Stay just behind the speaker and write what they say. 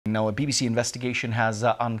Now, a BBC investigation has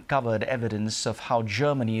uncovered evidence of how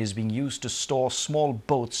Germany is being used to store small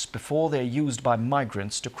boats before they're used by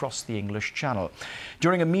migrants to cross the English Channel.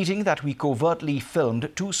 During a meeting that we covertly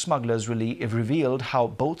filmed, two smugglers revealed how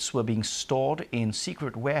boats were being stored in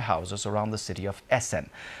secret warehouses around the city of Essen.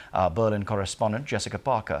 Our Berlin correspondent Jessica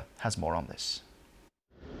Parker has more on this.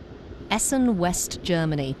 Essen, West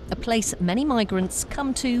Germany, a place many migrants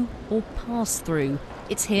come to or pass through.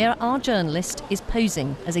 It's here our journalist is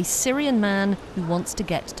posing as a Syrian man who wants to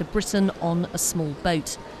get to Britain on a small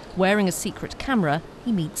boat. Wearing a secret camera,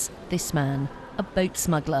 he meets this man, a boat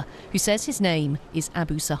smuggler, who says his name is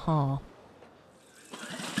Abu Sahar.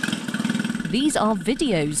 These are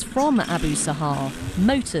videos from Abu Sahar,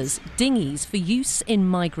 motors, dinghies for use in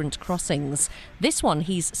migrant crossings. This one,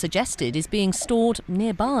 he's suggested, is being stored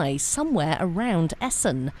nearby, somewhere around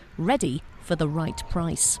Essen, ready for the right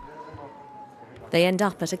price. They end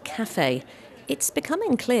up at a cafe. It's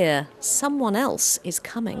becoming clear someone else is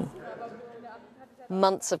coming.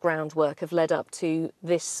 Months of groundwork have led up to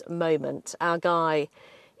this moment. Our guy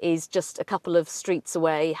is just a couple of streets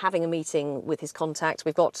away having a meeting with his contact.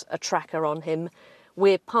 We've got a tracker on him.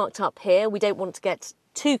 We're parked up here. We don't want to get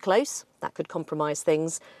too close. That could compromise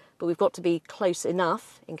things. But we've got to be close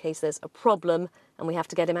enough in case there's a problem and we have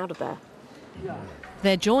to get him out of there.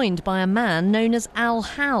 They're joined by a man known as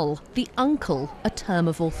Al-Hal, the uncle, a term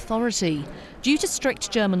of authority. Due to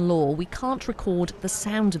strict German law, we can't record the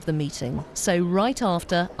sound of the meeting. So right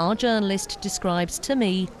after, our journalist describes to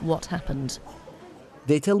me what happened.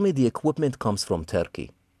 They tell me the equipment comes from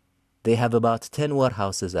Turkey. They have about 10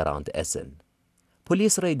 warehouses around Essen.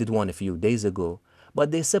 Police raided one a few days ago,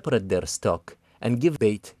 but they separate their stock and give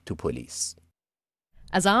bait to police.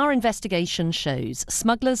 As our investigation shows,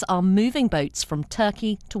 smugglers are moving boats from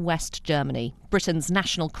Turkey to West Germany. Britain's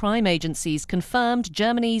national crime agencies confirmed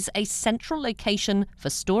Germany's a central location for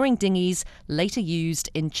storing dinghies later used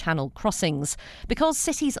in channel crossings. Because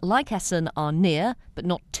cities like Essen are near, but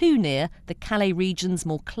not too near, the Calais region's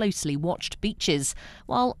more closely watched beaches,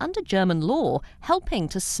 while under German law, helping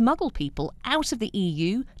to smuggle people out of the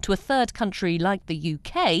EU to a third country like the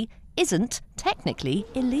UK isn't technically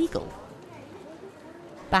illegal.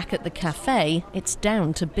 Back at the cafe, it's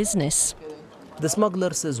down to business. The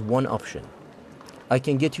smuggler says one option. I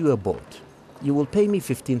can get you a boat. You will pay me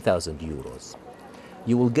 15,000 euros.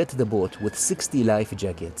 You will get the boat with 60 life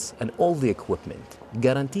jackets and all the equipment,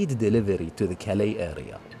 guaranteed delivery to the Calais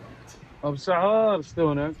area.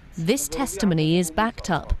 This testimony is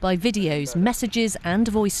backed up by videos, messages and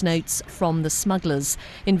voice notes from the smugglers.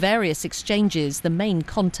 In various exchanges, the main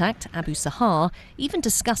contact, Abu Sahar, even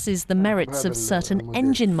discusses the merits of certain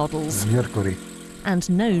engine models and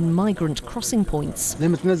known migrant crossing points.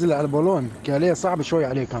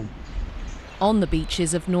 On the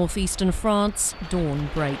beaches of northeastern France, dawn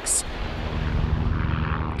breaks.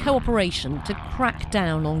 Cooperation to crack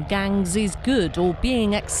down on gangs is good or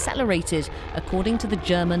being accelerated, according to the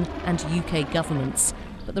German and UK governments.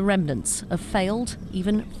 But the remnants of failed,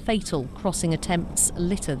 even fatal crossing attempts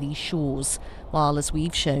litter these shores, while, as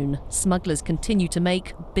we've shown, smugglers continue to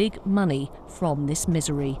make big money from this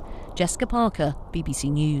misery. Jessica Parker, BBC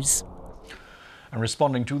News. And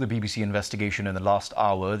responding to the BBC investigation in the last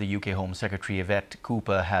hour, the UK Home Secretary Yvette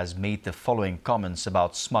Cooper has made the following comments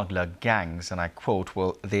about smuggler gangs, and I quote,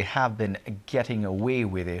 "Well, they have been getting away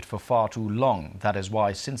with it for far too long. That is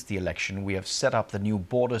why, since the election, we have set up the new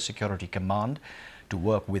Border Security Command to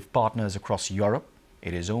work with partners across Europe.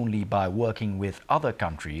 It is only by working with other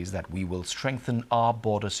countries that we will strengthen our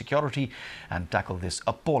border security and tackle this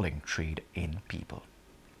appalling trade in people."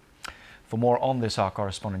 For more on this, our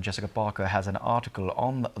correspondent Jessica Parker has an article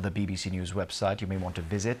on the BBC News website you may want to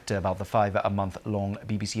visit about the 5-month-long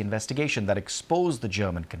BBC investigation that exposed the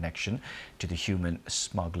German connection to the human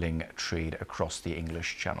smuggling trade across the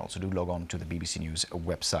English Channel. So do log on to the BBC News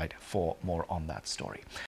website for more on that story.